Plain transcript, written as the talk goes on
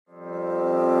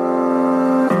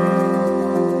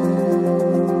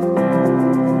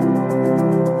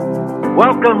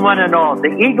Welcome, one and all, to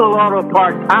Eagle Auto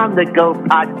Parts On The Go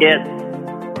podcast.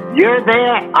 You're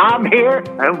there, I'm here,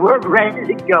 and we're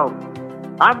ready to go.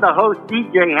 I'm the host,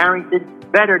 DJ Harrington,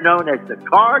 better known as the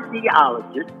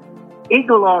Cardiologist.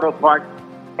 Eagle Auto Parts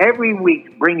every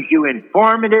week brings you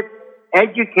informative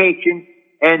education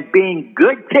and being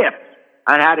good tips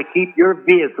on how to keep your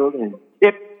vehicle in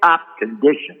tip-top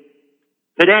condition.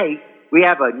 Today, we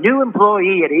have a new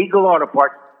employee at Eagle Auto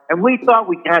Parts, and we thought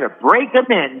we'd kind of break him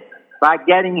in by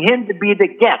getting him to be the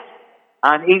guest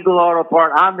on Eagle Auto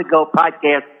Parts On The Go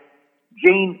podcast.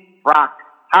 Gene Brock,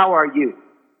 how are you?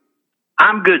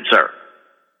 I'm good, sir.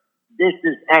 This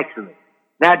is excellent.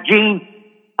 Now, Gene,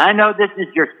 I know this is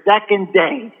your second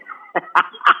day.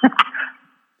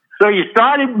 So you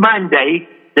started Monday.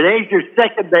 Today's your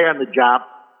second day on the job,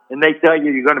 and they tell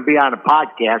you you're going to be on a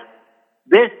podcast.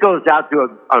 This goes out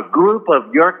to a group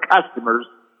of your customers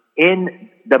in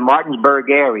the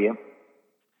Martinsburg area.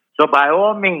 So by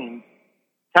all means,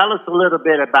 tell us a little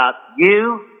bit about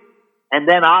you, and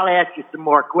then I'll ask you some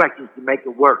more questions to make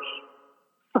it worse.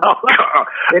 So, all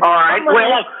right.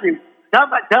 Well,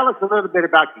 tell us a little bit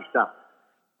about yourself.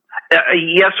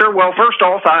 Yes, sir. Well, first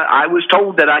off, I was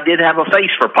told that I did have a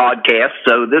face for podcasts,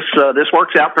 so this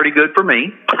works out pretty good for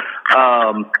me.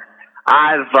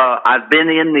 I've been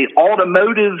in the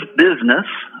automotive business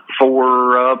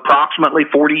for approximately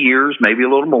 40 years, maybe a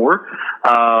little more.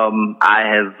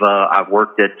 I've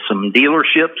worked at some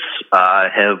dealerships. I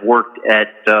have worked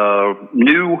at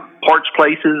new parts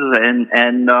places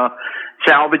and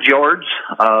salvage yards,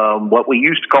 what we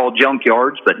used to call junk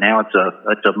yards, but now it's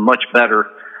a much better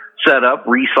setup,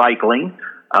 recycling.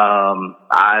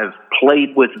 I've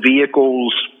played with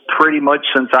vehicles pretty much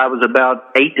since I was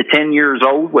about 8 to 10 years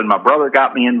old when my brother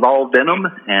got me involved in them,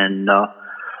 and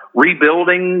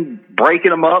rebuilding,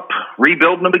 breaking them up,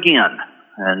 rebuilding them again,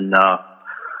 and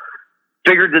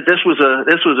figured that this was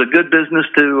a good business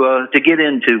to get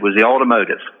into, was the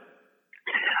automotive.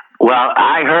 Well,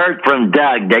 I heard from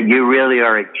Doug that you really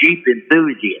are a Jeep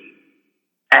enthusiast.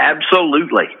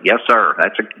 Absolutely, yes, sir.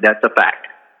 That's a fact.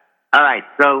 All right.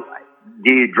 So,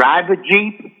 do you drive a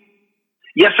Jeep?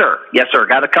 Yes, sir. Yes, sir.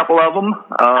 Got a couple of them.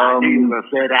 I knew you were going to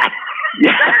say that.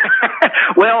 Yeah.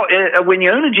 Well, when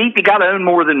you own a Jeep, you got to own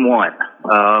more than one,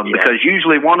 because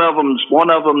usually one of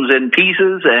them's in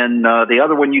pieces, and the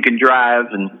other one you can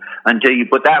drive until you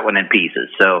put that one in pieces.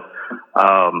 So,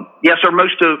 yes, sir.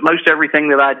 Most everything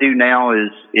that I do now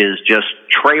is just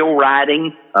trail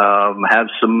riding. Have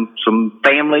some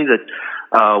family that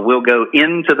will go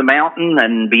into the mountain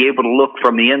and be able to look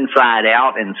from the inside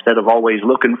out instead of always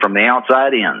looking from the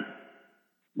outside in.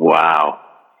 Wow.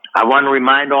 I want to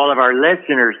remind all of our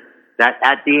listeners that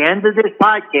at the end of this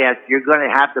podcast, you're going to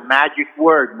have the magic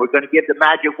word. We're going to give the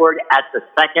magic word at the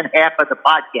second half of the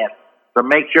podcast. So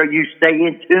make sure you stay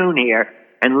in tune here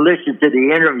and listen to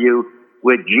the interview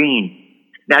with Gene.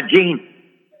 Now, Gene,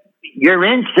 you're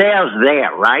in sales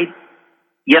there, right?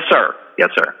 Yes, sir. Yes,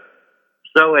 sir.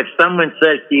 So if someone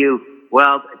says to you,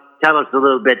 well, tell us a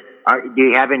little bit, do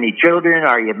you have any children?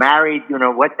 Are you married? You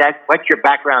know, what's your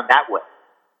background that way?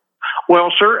 Well,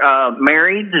 sir,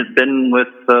 married, been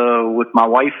with my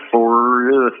wife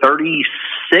for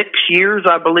 36 years,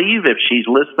 I believe. If she's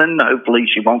listening, hopefully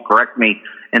she won't correct me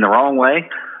in the wrong way.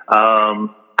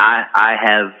 I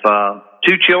have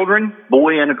 2 children,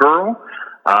 boy and a girl.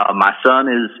 My son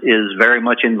is very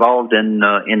much involved in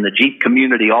the Jeep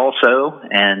community also,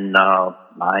 and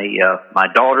my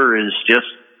daughter is just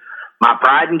my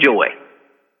pride and joy.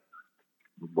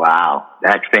 Wow,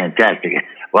 that's fantastic.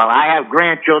 Well, I have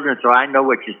grandchildren, so I know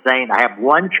what you're saying. I have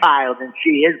one child, and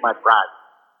she is my pride.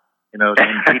 You know,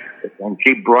 and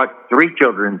she brought 3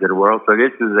 children into the world, so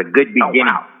this is a good beginning.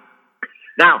 Oh, wow.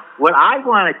 Now, what I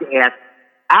wanted to ask,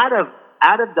 out of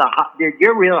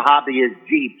your real hobby is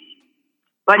Jeeps,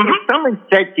 but if someone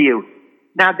said to you,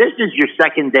 now this is your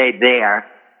second day there,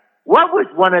 what was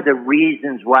one of the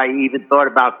reasons why you even thought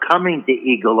about coming to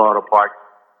Eagle Auto Parts?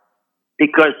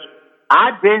 Because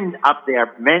I've been up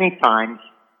there many times,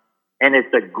 and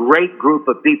it's a great group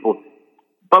of people.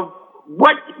 But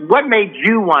what made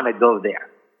you want to go there?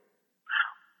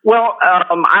 Well,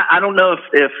 I don't know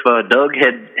if Doug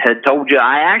had told you.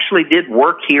 I actually did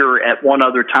work here at one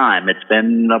other time. It's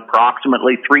been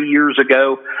approximately 3 years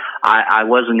ago. I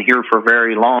wasn't here for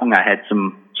very long. I had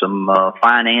some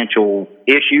financial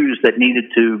issues that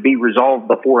needed to be resolved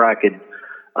before I could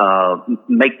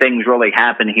make things really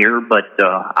happen here. But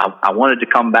I wanted to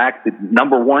come back,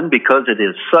 number one, because it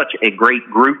is such a great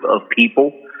group of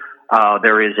people.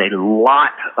 There is a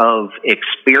lot of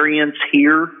experience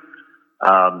here.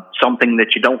 Something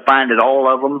that you don't find at all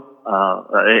of them.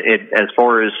 as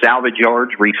far as salvage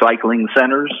yards, recycling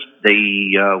centers.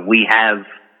 We have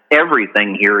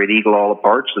everything here at Eagle Auto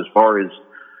Parts as far as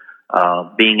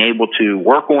being able to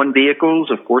work on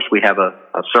vehicles. Of course, we have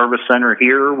a service center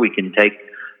here. We can take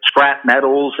scrap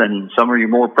metals and some of your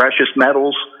more precious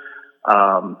metals,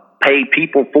 pay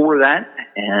people for that,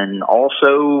 and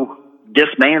also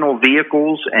dismantle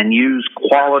vehicles and use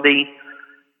quality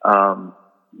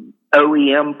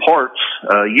OEM parts,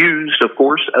 used, of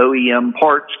course, OEM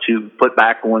parts to put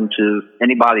back onto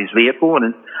anybody's vehicle.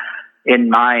 And in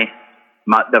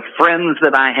the friends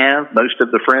that I have, most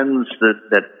of the friends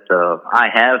that I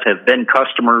have been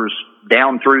customers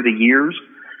down through the years,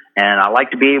 and I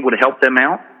like to be able to help them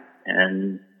out,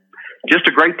 and just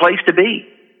a great place to be.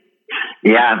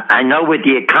 Yeah, I know with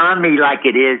the economy like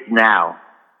it is now,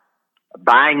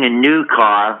 buying a new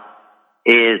car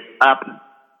is up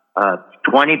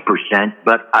 20%,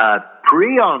 but a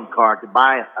pre-owned car, to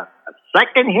buy a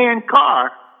second-hand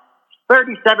car,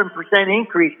 37%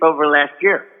 increase over last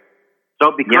year.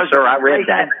 So because yes, sir, I read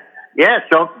that. Yeah,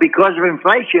 so because of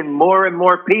inflation, more and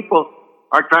more people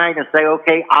are trying to say,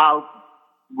 okay, I'll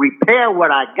repair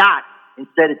what I got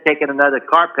instead of taking another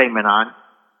car payment on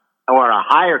or a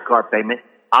higher car payment.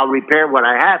 I'll repair what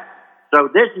I have. So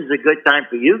this is a good time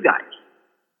for you guys.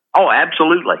 Oh,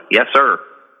 absolutely. Yes, sir.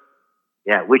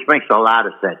 Yeah, which makes a lot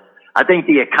of sense. I think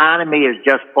the economy has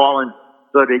just fallen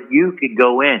so that you could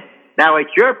go in. Now, at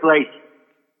your place,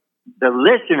 the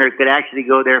listener could actually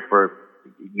go there for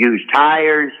used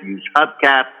tires, used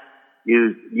hubcaps,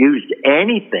 used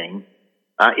anything,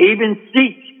 even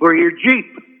seats for your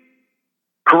Jeep.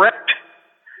 Correct.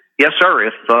 Yes, sir.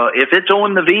 If it's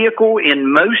on the vehicle,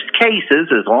 in most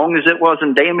cases, as long as it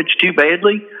wasn't damaged too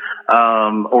badly,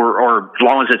 or as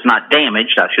long as it's not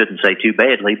damaged, I shouldn't say too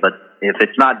badly, but if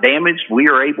it's not damaged, we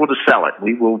are able to sell it.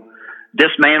 We will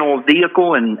dismantle a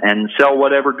vehicle and sell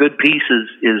whatever good piece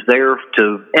is there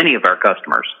to any of our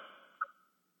customers.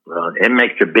 Well, it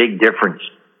makes a big difference.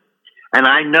 And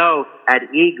I know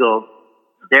at Eagle,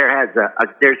 there's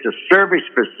a service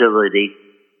facility.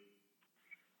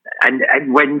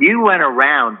 And when you went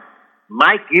around,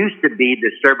 Mike used to be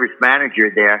the service manager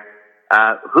there.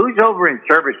 Who's over in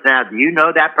service now? Do you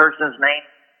know that person's name?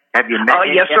 Have you met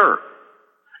him? Yes, sir.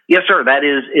 Yes, sir. That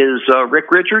is Rick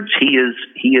Richards. He is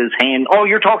Oh,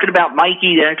 you're talking about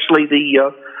Mikey, actually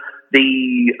the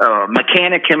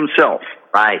mechanic himself.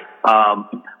 Right.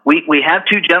 We have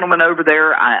two gentlemen over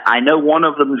there. I know one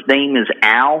of them's name is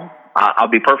Al. I'll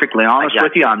be perfectly honest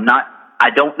with you. I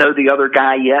don't know the other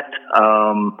guy yet.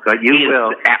 But you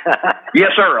will.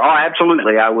 Yes, sir. Oh,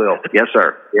 absolutely. I will. Yes,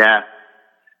 sir. Yeah.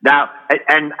 Now,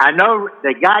 and I know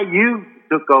the guy you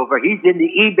took over, he's in the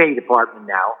eBay department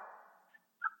now.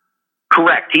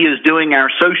 Correct. He is doing our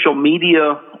social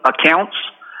media accounts,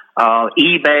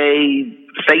 eBay,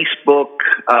 Facebook,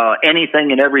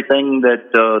 anything and everything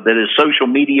that is social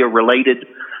media related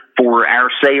for our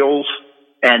sales,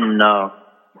 and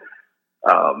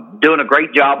doing a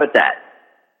great job at that.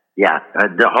 Yeah,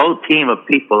 the whole team of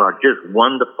people are just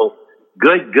wonderful,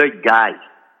 good guys.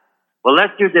 Well,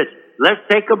 let's do this. Let's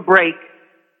take a break,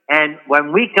 and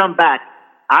when we come back,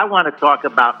 I want to talk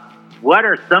about what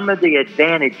are some of the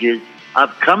advantages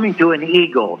of coming to an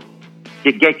Eagle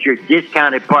to get your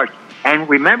discounted parts. And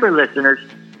remember, listeners,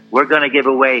 we're going to give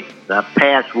away the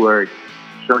password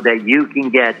so that you can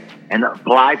get and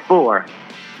apply for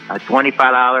a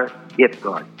 $25 gift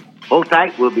card. Hold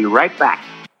tight. We'll be right back.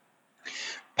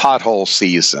 Pothole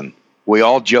season. We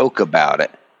all joke about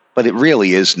it, but it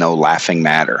really is no laughing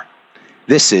matter.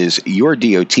 This is your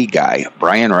DOT guy,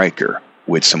 Brian Riker,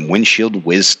 with some windshield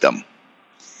wisdom.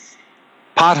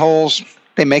 Potholes,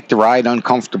 they make the ride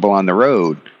uncomfortable on the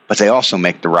road, but they also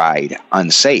make the ride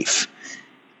unsafe.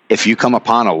 If you come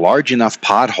upon a large enough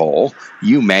pothole,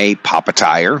 you may pop a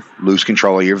tire, lose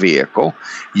control of your vehicle.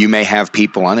 You may have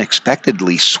people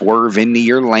unexpectedly swerve into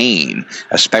your lane,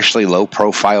 especially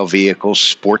low-profile vehicles,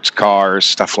 sports cars,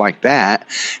 stuff like that,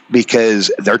 because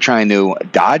they're trying to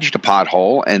dodge the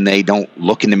pothole and they don't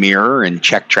look in the mirror and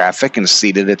check traffic and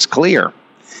see that it's clear.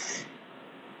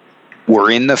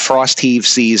 We're in the frost heave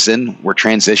season. We're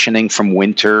transitioning from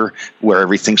winter, where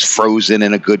everything's frozen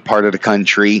in a good part of the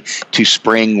country, to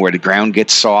spring, where the ground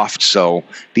gets soft. So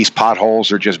these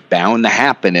potholes are just bound to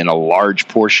happen in a large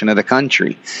portion of the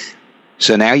country.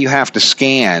 So now you have to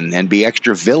scan and be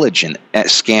extra vigilant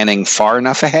at scanning far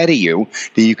enough ahead of you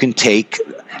that you can take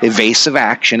evasive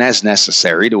action as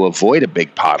necessary to avoid a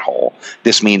big pothole.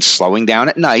 This means slowing down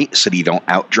at night so that you don't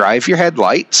outdrive your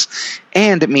headlights,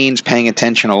 and it means paying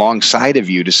attention alongside of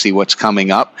you to see what's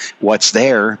coming up, what's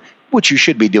there, which you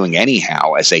should be doing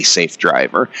anyhow as a safe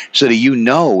driver, so that you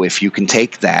know if you can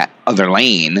take that other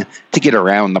lane to get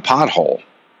around the pothole.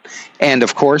 And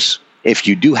of course, if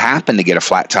you do happen to get a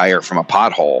flat tire from a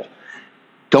pothole,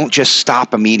 don't just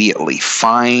stop immediately.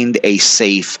 Find a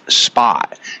safe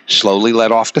spot. Slowly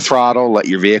let off the throttle. Let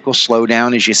your vehicle slow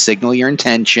down as you signal your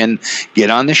intention. Get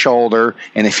on the shoulder.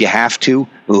 And if you have to,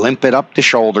 limp it up the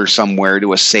shoulder somewhere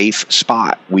to a safe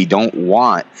spot. We don't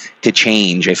want to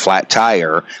change a flat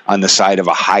tire on the side of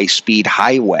a high-speed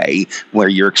highway where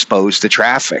you're exposed to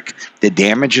traffic. The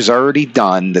damage is already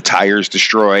done. The tire's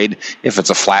destroyed. If it's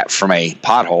a flat from a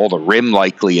pothole, the rim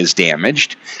likely is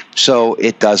damaged. So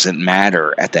it doesn't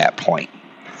matter at that point.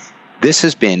 This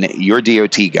has been your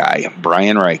DOT guy,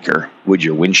 Brian Riker, with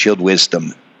your windshield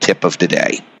wisdom tip of the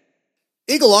day.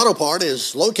 Eagle Auto Part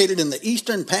is located in the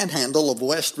eastern panhandle of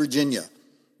West Virginia.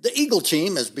 The Eagle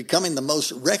team is becoming the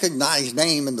most recognized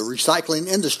name in the recycling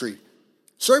industry,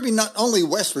 serving not only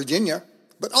West Virginia,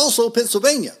 but also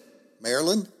Pennsylvania,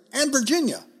 Maryland, and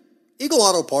Virginia. Eagle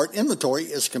Auto Part inventory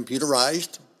is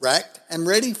computerized, racked, and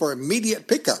ready for immediate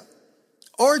pickup.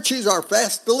 Or choose our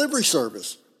fast delivery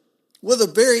service. With a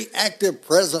very active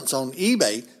presence on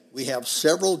eBay, we have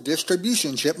several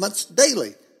distribution shipments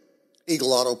daily.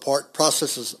 Eagle Auto Part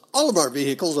processes all of our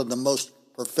vehicles in the most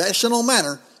professional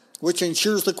manner, which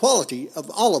ensures the quality of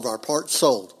all of our parts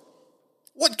sold.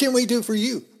 What can we do for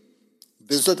you?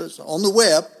 Visit us on the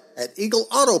web at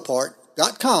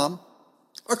eagleautopart.com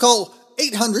or call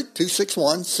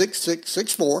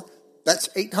 800-261-6664. That's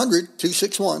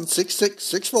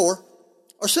 800-261-6664.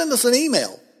 Or send us an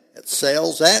email at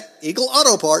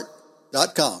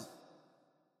sales@eagleautopart.com.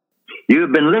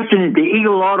 You've been listening to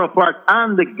Eagle Auto Parts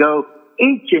on the go.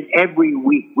 Each and every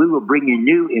week, we will bring you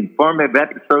new informative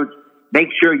episodes. Make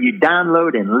sure you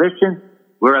download and listen.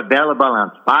 We're available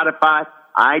on Spotify,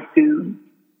 iTunes,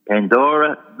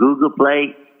 Pandora, Google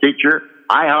Play, Stitcher,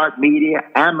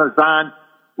 iHeartMedia, Amazon,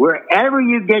 wherever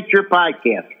you get your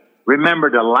podcast.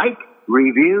 Remember to like,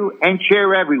 review, and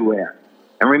share everywhere.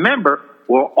 And remember,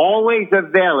 we're always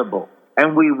available,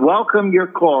 and we welcome your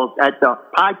calls at the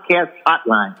podcast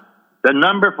hotline. The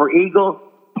number for Eagle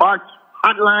Parts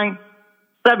Hotline,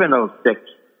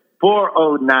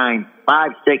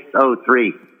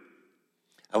 706-409-5603.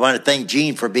 I want to thank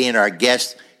Gene for being our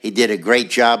guest. He did a great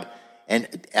job,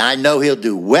 and I know he'll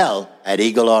do well at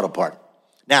Eagle Auto Part.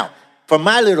 Now, for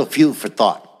my little fuel for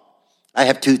thought, I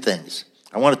have two things.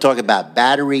 I want to talk about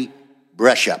battery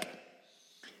brush-up.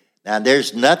 Now,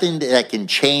 there's nothing that can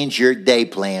change your day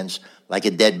plans like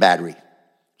a dead battery.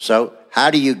 So,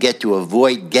 how do you get to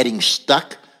avoid getting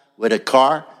stuck with a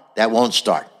car that won't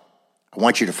start? I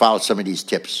want you to follow some of these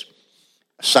tips.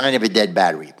 A sign of a dead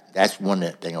battery. That's one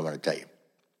thing I want to tell you.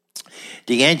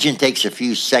 The engine takes a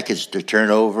few seconds to turn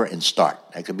over and start.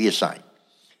 That could be a sign.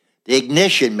 The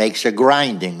ignition makes a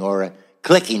grinding or a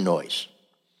clicking noise.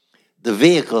 The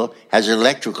vehicle has an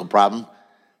electrical problem,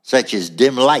 such as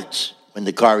dim lights when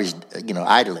the car is,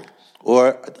 idling,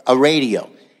 or a radio,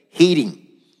 heating,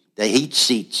 the heat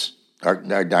seats are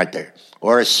not there,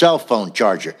 or a cell phone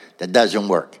charger that doesn't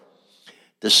work.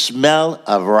 The smell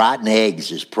of rotten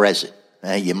eggs is present.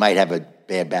 You might have a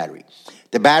bad battery.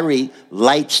 The battery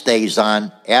light stays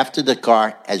on after the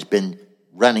car has been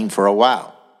running for a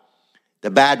while. The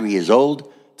battery is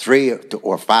old, 3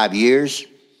 or 5 years,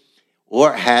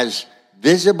 or has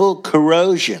visible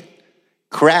corrosion,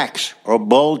 cracks or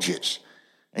bulges.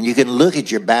 And you can look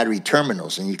at your battery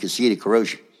terminals and you can see the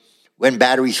corrosion. When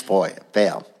batteries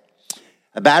fail.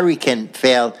 A battery can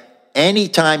fail any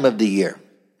time of the year.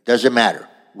 Doesn't matter.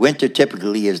 Winter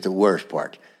typically is the worst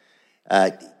part.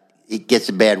 It gets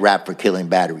a bad rap for killing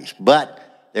batteries. But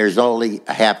there's only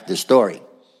half the story.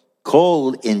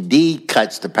 Cold indeed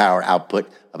cuts the power output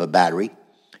of a battery,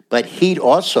 but heat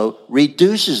also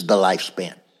reduces the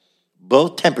lifespan.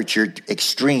 Both temperature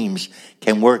extremes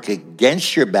can work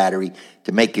against your battery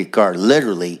to make your car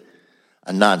literally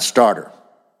a non-starter.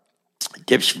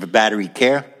 Tips for battery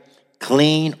care: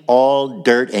 clean all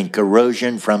dirt and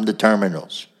corrosion from the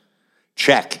terminals.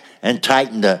 Check and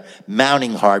tighten the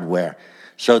mounting hardware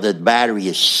so the battery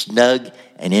is snug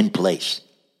and in place.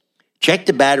 Check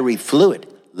the battery fluid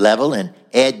level and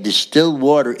add distilled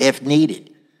water if needed.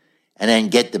 And then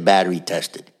get the battery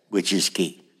tested, which is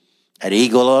key. At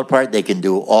Eagle Auto Part, they can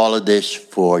do all of this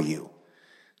for you.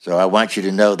 So I want you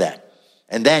to know that.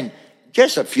 And then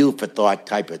just a fuel for thought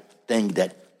type of thing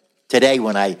that today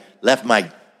when I left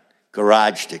my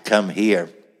garage to come here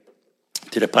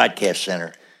to the podcast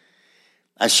center,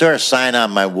 I saw a sign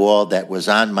on my wall that was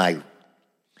on my,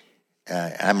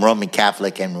 I'm Roman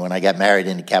Catholic, and when I got married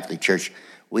in the Catholic Church,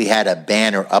 we had a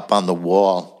banner up on the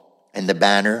wall, and the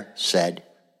banner said,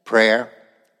 prayer,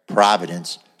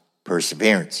 providence,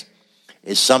 perseverance.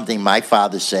 It's something my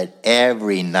father said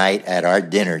every night at our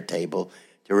dinner table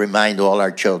to remind all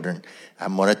our children,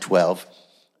 I'm one of 12,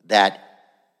 that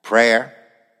prayer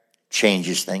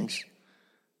changes things,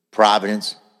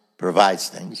 providence provides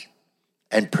things,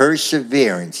 and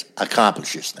perseverance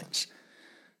accomplishes things.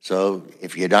 So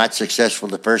if you're not successful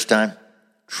the first time,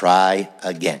 try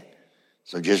again.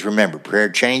 So just remember, prayer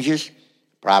changes,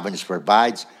 providence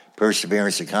provides,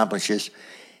 perseverance accomplishes,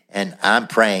 and I'm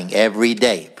praying every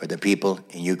day for the people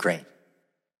in Ukraine.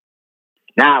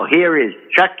 Now, here is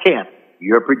Chuck Kemp,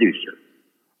 your producer.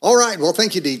 All right. Well,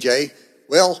 thank you, DJ.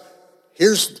 Well,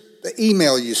 here's the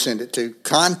email you send it to,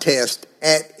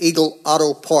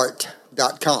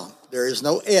 contest@eagleautopart.com. There is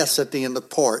no S at the end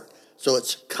of part, so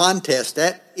it's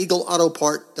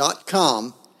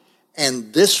contest@eagleautopart.com,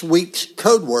 and this week's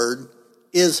code word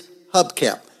is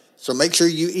hubcap. So make sure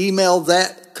you email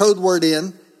that code word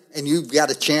in, and you've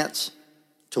got a chance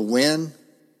to win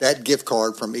that gift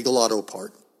card from Eagle Auto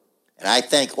Part. And I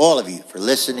thank all of you for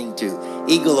listening to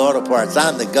Eagle Auto Parts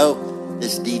on the Go.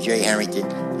 This is DJ Harrington,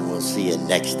 and we'll see you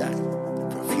next time.